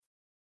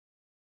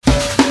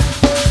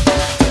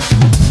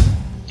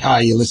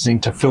Hi, you're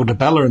listening to Phil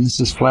DeBella, and this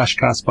is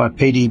Flashcast by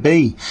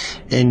PDB.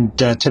 And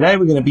today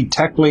we're going to be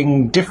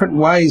tackling different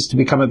ways to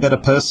become a better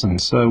person.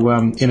 So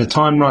in a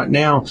time right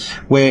now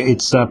where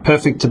it's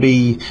perfect to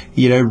be,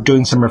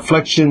 doing some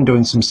reflection,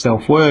 doing some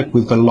self-work,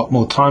 we've got a lot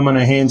more time on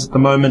our hands at the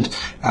moment.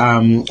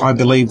 I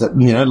believe that,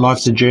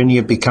 life's a journey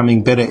of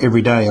becoming better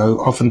every day. I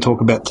often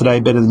talk about today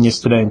better than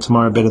yesterday and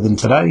tomorrow better than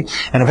today.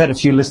 And I've had a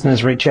few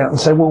listeners reach out and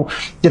say, well,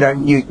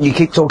 you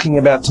keep talking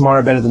about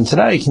tomorrow better than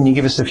today. Can you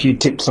give us a few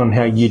tips on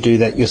how you do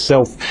that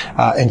yourself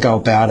and go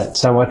about it?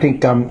 So I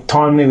think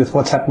timely with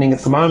what's happening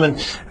at the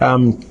moment,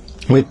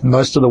 with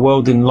most of the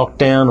world in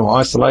lockdown or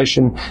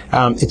isolation,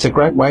 it's a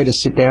great way to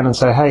sit down and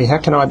say, hey, how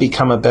can I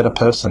become a better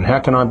person? How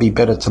can I be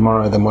better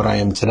tomorrow than what I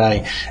am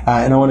today?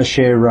 And I want to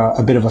share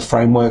a bit of a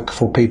framework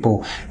for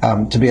people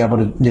to be able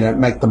to,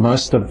 make the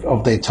most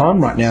of their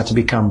time right now to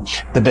become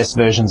the best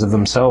versions of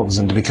themselves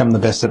and to become the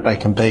best that they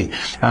can be.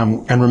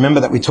 And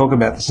remember that we talk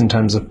about this in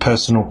terms of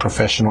personal,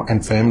 professional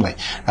and family,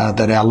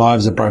 that our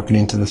lives are broken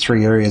into the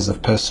three areas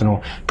of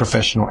personal,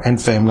 professional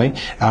and family.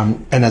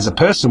 And as a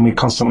person, we're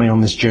constantly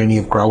on this journey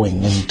of growing.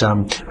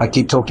 And I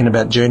keep talking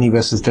about journey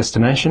versus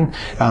destination.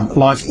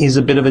 Life is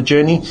a bit of a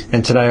journey,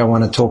 and today I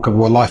want to talk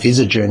about, life is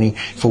a journey,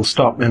 full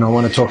stop, and I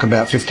want to talk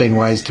about 15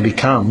 ways to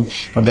become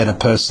a better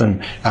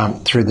person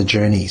through the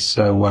journey.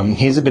 So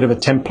here's a bit of a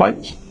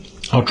template.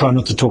 I'll try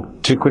not to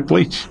talk too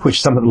quickly,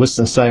 which some of the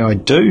listeners say I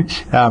do,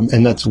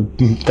 and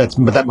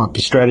but that might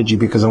be strategy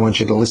because I want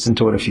you to listen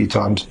to it a few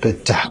times.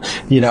 But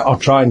I'll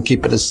try and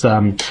keep it as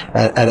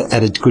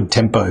at a good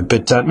tempo.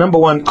 But number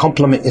one,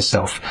 compliment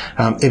yourself.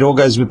 It all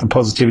goes with the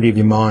positivity of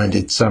your mind.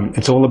 It's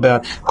all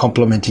about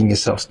complimenting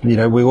yourself.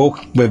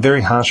 We're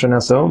very harsh on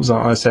ourselves.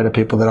 I say to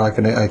people that I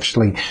can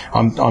actually,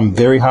 I'm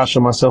very harsh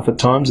on myself at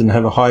times and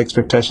have high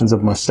expectations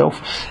of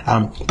myself.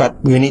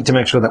 But we need to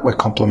make sure that we're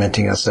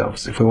complimenting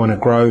ourselves. If we want to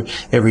grow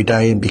every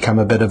day and become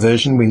a better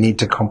version, we need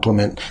to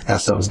compliment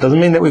ourselves.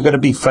 Doesn't mean that we've got to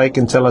be fake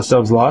and tell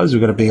ourselves lies.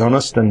 We've got to be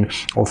honest and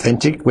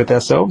authentic with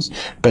ourselves,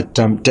 but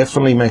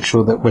definitely make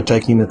sure that we're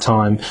taking the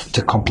time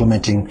to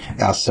complimenting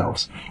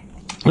ourselves.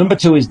 Number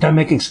two is don't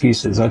make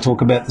excuses. I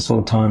talk about this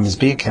all the time, is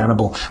be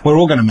accountable. We're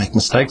all going to make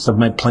mistakes. I've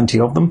made plenty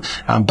of them,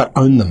 but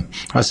own them.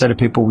 I say to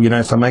people,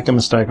 if I make a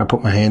mistake, I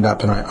put my hand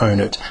up and I own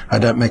it. I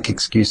don't make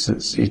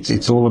excuses.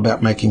 It's all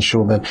about making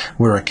sure that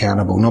we're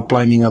accountable, not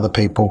blaming other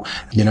people.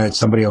 It's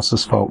somebody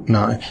else's fault.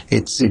 No,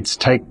 it's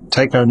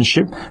take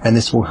ownership, and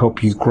this will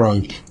help you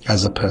grow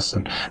as a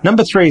person.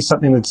 Number three is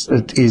something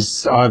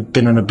I've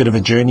been on a bit of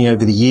a journey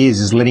over the years,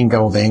 is letting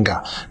go of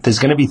anger. There's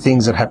going to be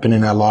things that happen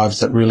in our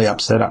lives that really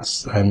upset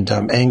us, and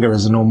anger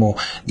is normal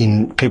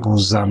in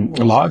people's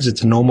lives.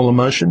 It's a normal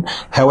emotion.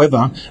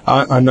 However,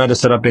 I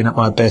notice that I've been at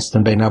my best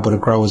and been able to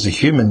grow as a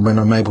human when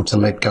I'm able to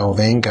let go of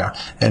anger.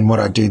 And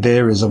what I do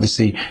there is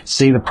obviously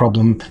see the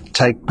problem,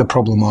 take the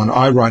problem on.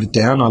 I write it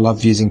down. I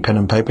love using pen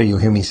and paper. You'll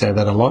hear me say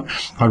that a lot.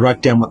 I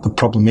write down what the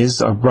problem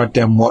is. I write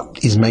down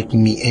what is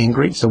making me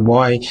angry. So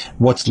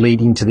what's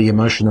leading to the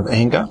emotion of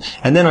anger?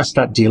 And then I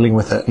start dealing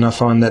with it. And I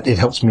find that it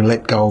helps me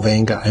let go of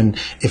anger. And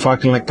if I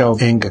can let go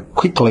of anger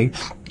quickly,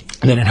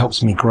 then it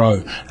helps me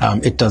grow.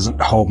 It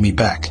doesn't hold me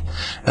back.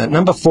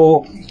 Number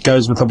four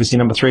goes with obviously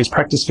number three, is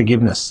practice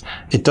forgiveness.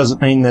 It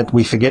doesn't mean that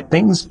we forget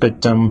things,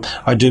 but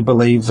I do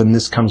believe, and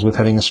this comes with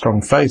having a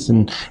strong faith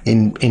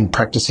in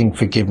practicing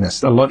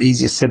forgiveness. A lot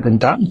easier said than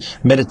done.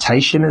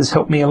 Meditation has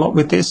helped me a lot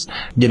with this.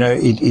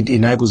 It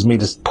enables me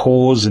to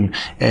pause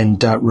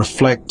and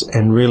reflect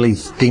and really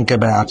think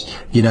about,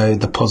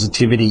 the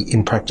positivity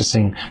in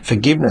practicing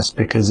forgiveness,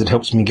 because it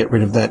helps me get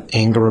rid of that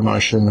anger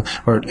emotion,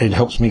 or it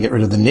helps me get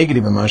rid of the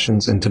negative emotions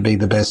and to be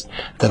the best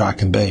that I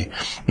can be.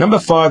 Number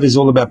five is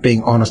all about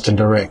being honest and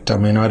direct. I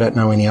mean, I don't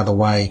know any other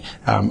way.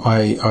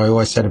 I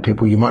always say to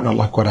people, you might not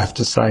like what I have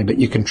to say, but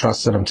you can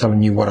trust that I'm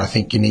telling you what I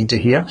think you need to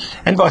hear,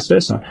 and vice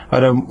versa.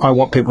 I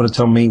want people to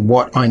tell me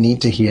what I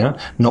need to hear,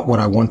 not what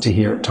I want to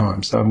hear at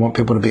times. So I want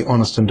people to be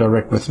honest and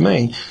direct with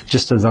me,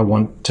 just as I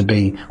want to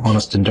be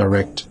honest and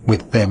direct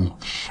with them.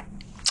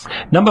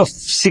 Number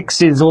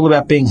six is all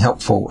about being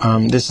helpful.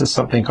 This is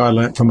something I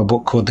learned from a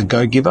book called The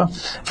Go-Giver.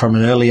 From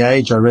an early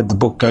age, I read the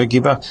book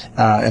Go-Giver,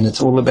 and it's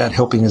all about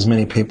helping as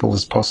many people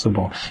as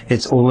possible.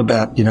 It's all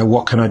about,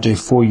 what can I do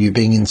for you,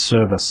 being in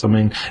service. I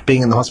mean,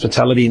 being in the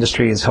hospitality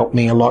industry has helped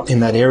me a lot in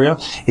that area,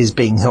 is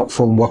being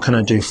helpful and what can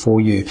I do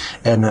for you.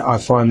 And I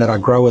find that I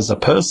grow as a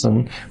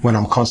person when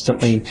I'm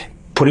constantly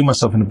putting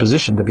myself in a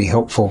position to be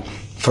helpful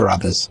for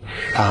others,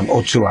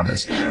 or to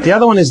others. The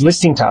other one is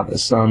listening to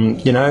others.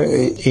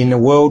 In a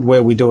world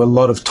where we do a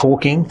lot of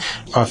talking,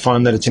 I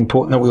find that it's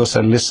important that we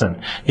also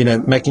listen,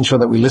 making sure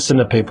that we listen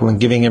to people and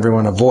giving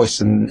everyone a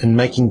voice and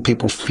making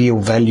people feel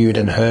valued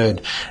and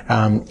heard.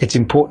 It's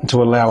important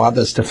to allow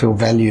others to feel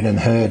valued and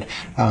heard.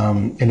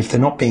 And if they're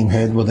not being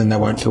heard, well, then they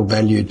won't feel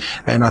valued.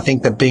 And I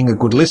think that being a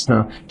good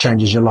listener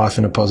changes your life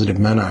in a positive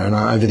manner. And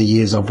over the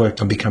years, I've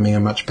worked on becoming a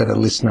much better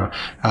listener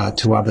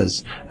to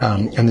others.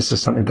 And this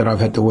is something that I've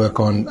had to work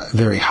on everyone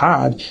very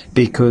hard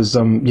because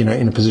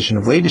in a position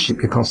of leadership,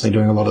 you're constantly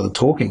doing a lot of the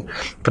talking.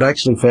 But I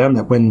actually found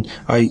that when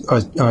I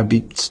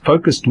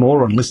focused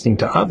more on listening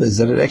to others,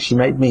 that it actually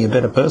made me a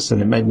better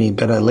person. It made me a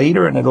better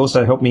leader, and it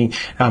also helped me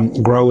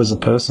grow as a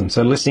person.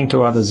 So listening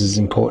to others is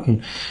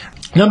important.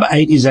 Number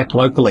 8 is act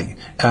locally.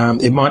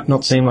 It might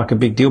not seem like a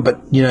big deal, but,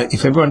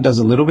 if everyone does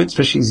a little bit,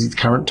 especially these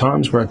current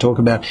times where I talk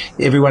about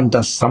everyone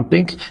does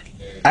something,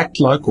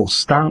 act local.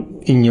 Start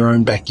in your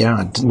own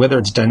backyard, whether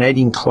it's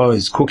donating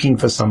clothes, cooking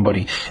for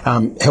somebody,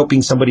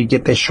 helping somebody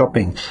get their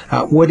shopping,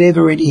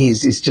 whatever it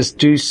is just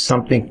do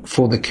something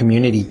for the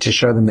community to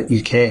show them that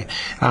you care.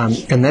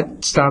 And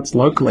that starts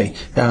locally.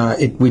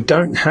 We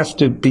don't have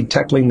to be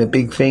tackling the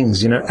big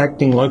things,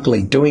 acting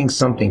locally, doing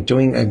something,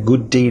 doing a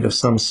good deed of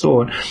some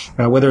sort,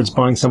 whether it's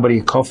buying somebody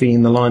a coffee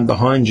in the line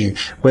behind you,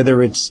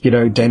 whether it's,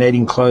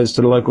 donating clothes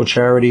to the local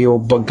charity or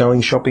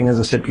going shopping, as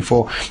I said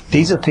before.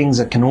 These are things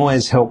that can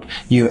always help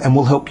you and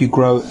will help you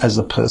grow as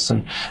a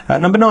person.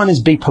 Number 9 is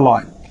be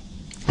polite.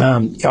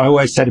 I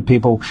always say to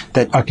people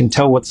that I can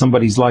tell what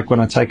somebody's like when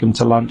I take them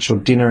to lunch or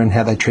dinner and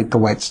how they treat the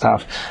wait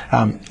staff.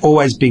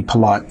 Always be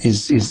polite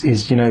is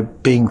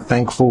being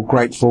thankful,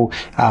 grateful,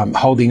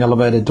 holding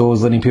elevator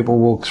doors, letting people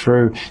walk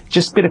through.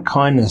 Just a bit of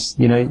kindness,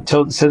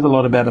 says a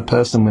lot about a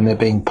person when they're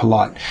being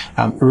polite.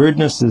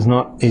 Rudeness is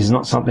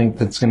not something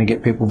that's going to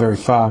get people very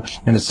far,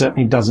 and it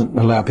certainly doesn't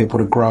allow people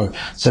to grow.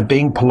 So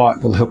being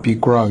polite will help you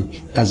grow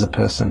as a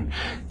person.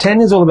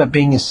 10 is all about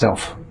being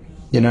yourself.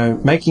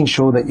 Making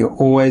sure that you're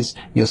always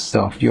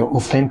yourself, your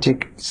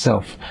authentic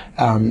self.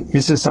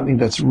 This is something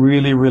that's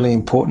really, really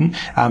important.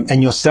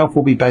 And yourself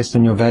will be based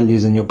on your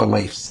values and your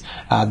beliefs.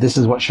 This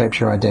is what shapes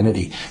your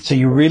identity. So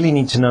you really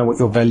need to know what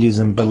your values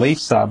and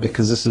beliefs are,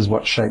 because this is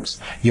what shapes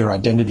your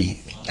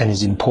identity and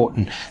is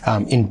important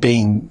in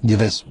being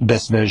the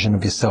best version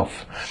of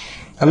yourself.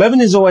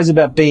 11 is always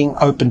about being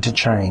open to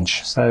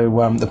change.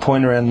 So the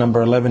point around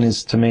number 11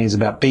 is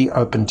about be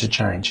open to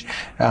change.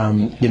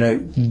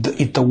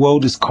 If the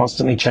world is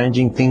constantly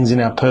changing, things in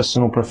our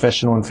personal,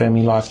 professional and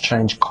family life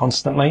change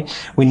constantly.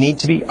 We need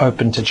to be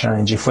open to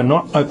change. If we're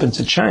not open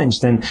to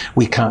change, then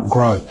we can't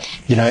grow.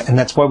 And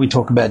that's why we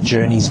talk about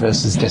journeys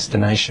versus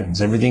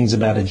destinations. Everything's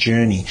about a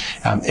journey.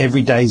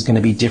 Every day is going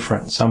to be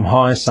different. Some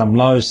high, some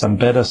low, some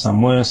better,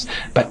 some worse,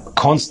 but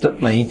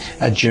constantly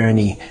a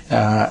journey,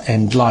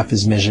 and life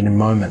is measured in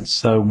moments.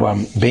 So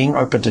being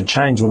open to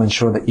change will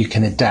ensure that you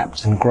can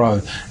adapt and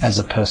grow as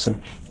a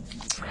person.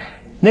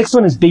 Next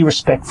one is be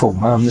respectful.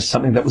 This is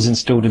something that was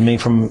instilled in me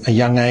from a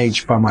young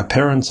age by my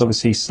parents,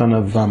 obviously son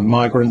of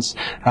migrants.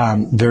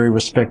 Very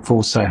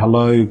respectful, say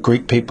hello,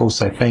 greet people,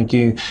 say thank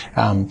you.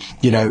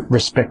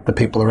 Respect the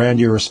people around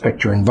you,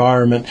 respect your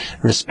environment,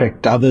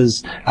 respect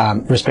others,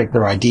 respect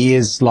their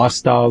ideas,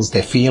 lifestyles,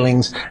 their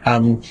feelings.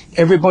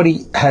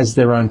 Everybody has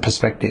their own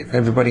perspective.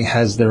 Everybody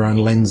has their own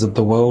lens of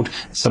the world.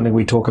 Something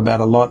we talk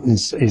about a lot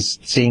is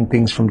seeing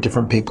things from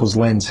different people's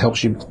lens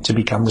helps you to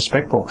become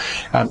respectful.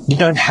 You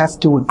don't have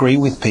to agree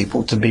with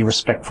people to be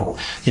respectful.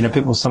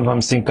 People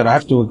sometimes think that I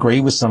have to agree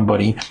with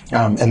somebody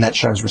and that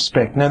shows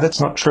respect. No,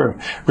 that's not true.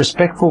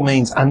 Respectful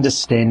means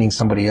understanding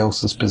somebody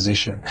else's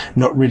position,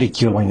 not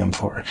ridiculing them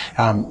for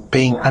it.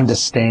 Being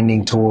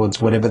understanding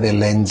towards whatever their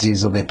lens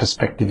is or their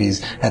perspective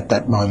is at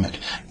that moment.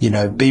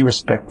 Be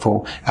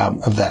respectful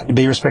of that.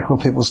 Be respectful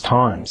of people's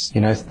times,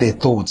 their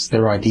thoughts,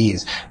 their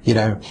ideas.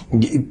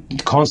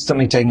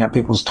 Constantly taking up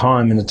people's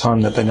time in a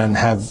time that they don't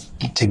have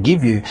to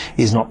give you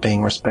is not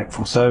being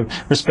respectful. So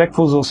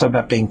respectful is also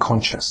about being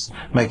conscious,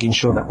 making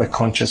sure that we're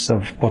conscious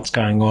of what's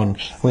going on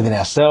within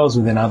ourselves,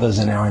 within others,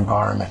 in our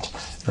environment.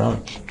 Right.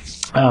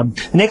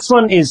 Next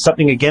one is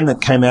something again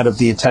that came out of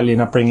the Italian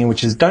upbringing,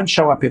 which is don't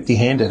show up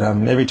empty-handed.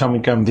 Every time we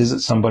go and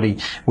visit somebody,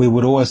 we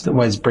would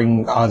always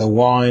bring either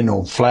wine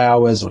or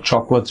flowers or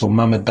chocolates or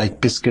mum had baked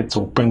biscuits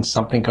or bring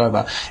something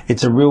over.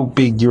 It's a real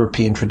big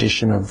European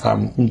tradition of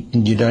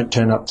you don't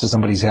turn up to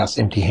somebody's house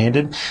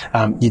empty-handed.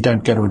 You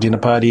don't go to a dinner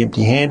party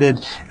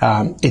empty-handed.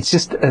 It's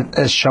just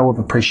a show of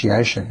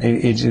appreciation.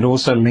 It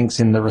also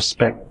links in the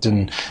respect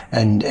and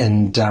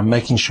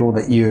making sure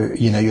that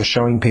you're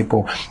showing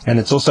people, and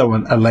it's also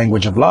a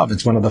language of love.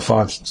 It's one of the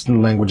 5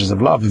 languages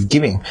of love, of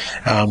giving,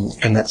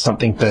 and that's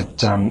something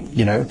that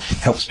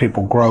helps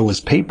people grow as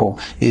people,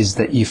 is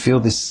that you feel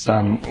this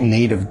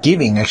need of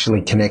giving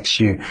actually connects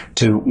you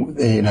to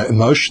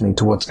emotionally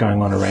to what's going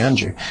on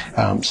around you.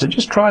 So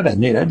just try that.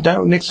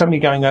 Next time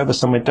you're going over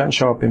somewhere, don't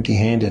show up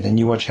empty-handed, and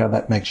you watch how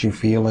that makes you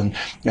feel and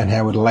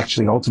how it'll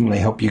actually ultimately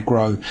help you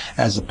grow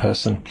as a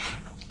person.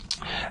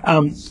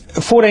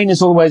 14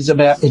 is always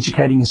about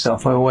educating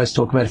yourself. I always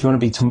talk about if you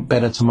want to be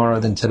better tomorrow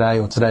than today,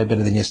 or today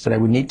better than yesterday,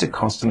 we need to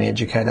constantly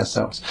educate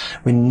ourselves.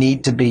 We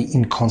need to be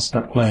in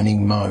constant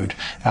learning mode.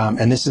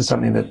 And this is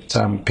something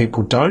that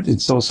people don't.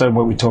 It's also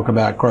what we talk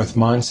about growth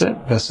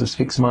mindset versus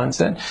fixed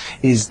mindset,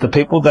 is the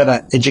people that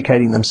are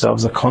educating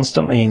themselves are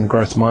constantly in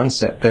growth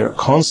mindset. They're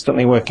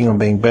constantly working on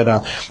being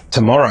better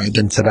tomorrow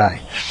than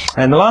today.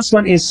 And the last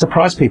one is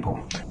surprise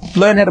people.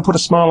 Learn how to put a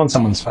smile on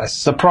someone's face.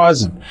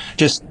 Surprise them.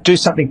 Just do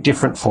something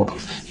different for them.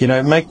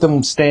 Make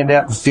them stand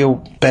out and feel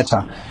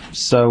better.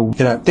 So,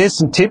 there's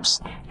some tips.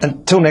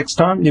 Until next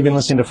time, you've been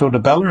listening to Phil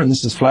DeBella, and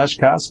this is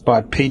Flashcast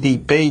by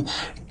PDB.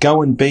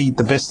 Go and be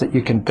the best that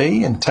you can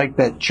be and take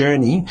that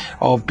journey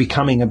of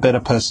becoming a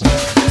better person.